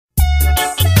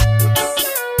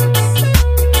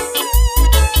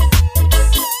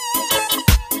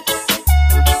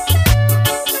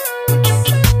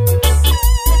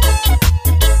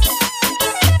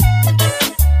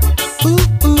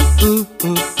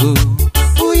ooh,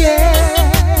 ooh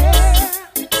yeah,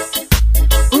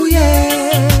 ooh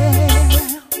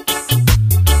yeah,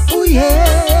 ooh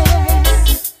yeah.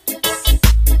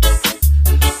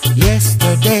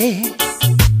 Yesterday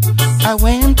I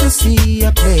went to see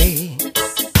a play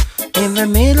in the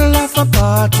middle of a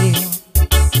party.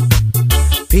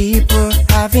 People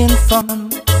having fun.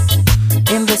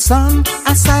 In the sun,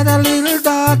 I saw a little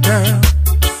daughter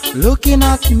looking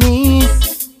at me,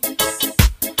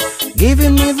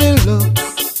 giving me the look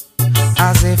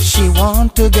as if she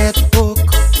want to get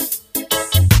hooked.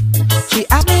 She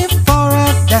asked me for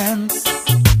a dance.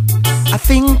 I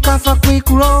think of a quick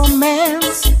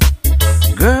romance.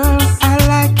 Girl, I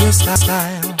like your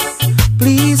style.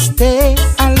 Please stay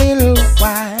a little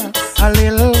while, a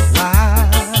little while.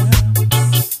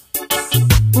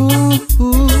 Ooh,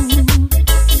 ooh.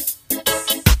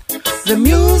 The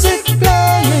music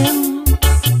playing,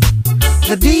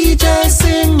 the DJ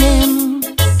singing,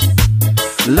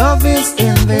 love is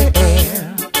in the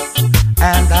air,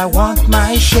 and I want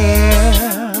my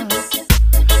share.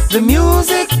 The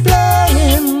music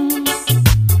playing,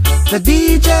 the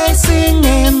DJ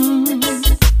singing,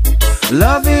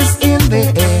 love is in the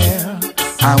air,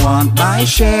 I want my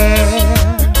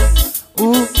share.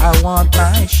 Ooh, I want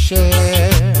my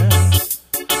share.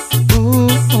 Ooh,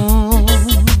 ooh.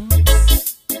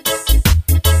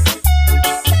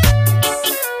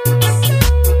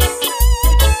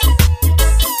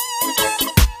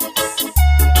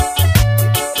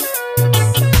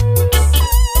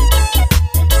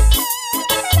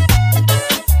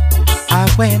 I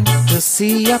went to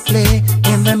see a play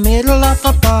in the middle of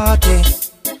a party.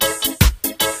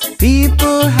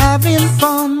 People having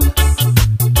fun.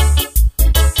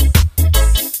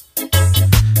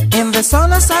 In the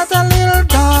sun I saw a little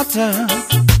daughter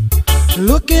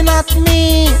looking at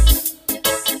me,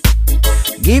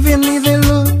 giving me the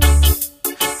look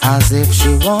as if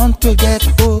she want to get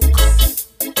hooked.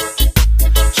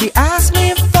 She asked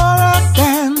me for a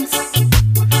dance.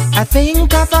 I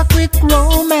think of a quick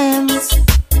romance.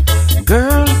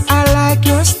 Girl, I like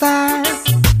your style.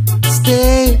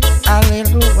 Stay a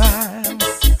little while,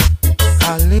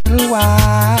 a little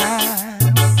while.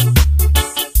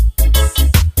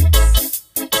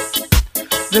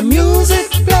 The music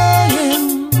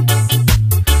playing,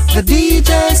 the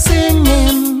DJ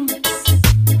singing,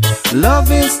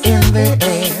 love is in the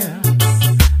air,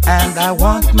 and I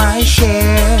want my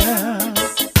share.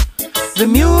 The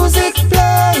music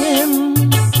playing,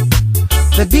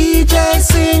 the DJ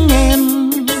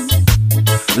singing,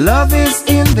 love is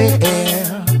in the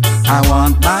air, I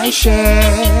want my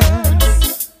share.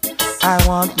 I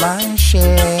want my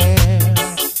share.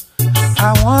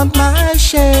 I want my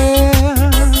share.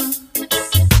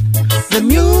 The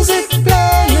music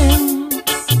playing,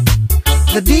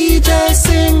 the DJ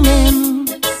singing,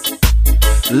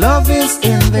 love is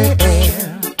in the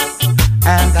air,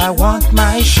 and I want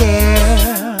my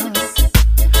share.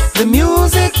 The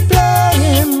music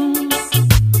playing,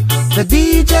 the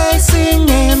DJ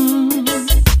singing,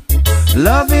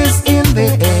 love is in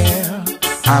the air,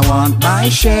 I want my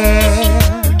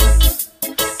share.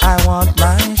 I want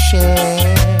my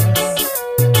share.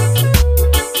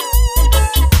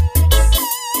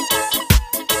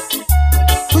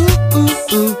 Ooh, ooh,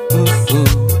 ooh, ooh,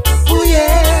 ooh, ooh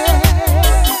yeah,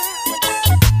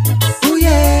 ooh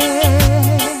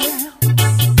yeah,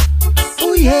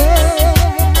 ooh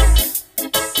yeah.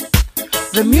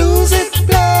 The music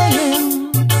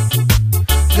playing,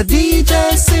 the DJ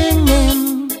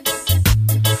singing,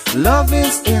 love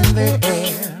is in the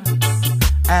air,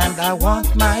 and I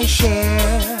want my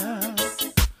share.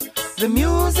 The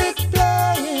music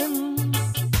playing,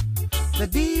 the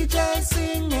DJ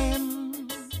singing,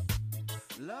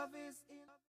 love is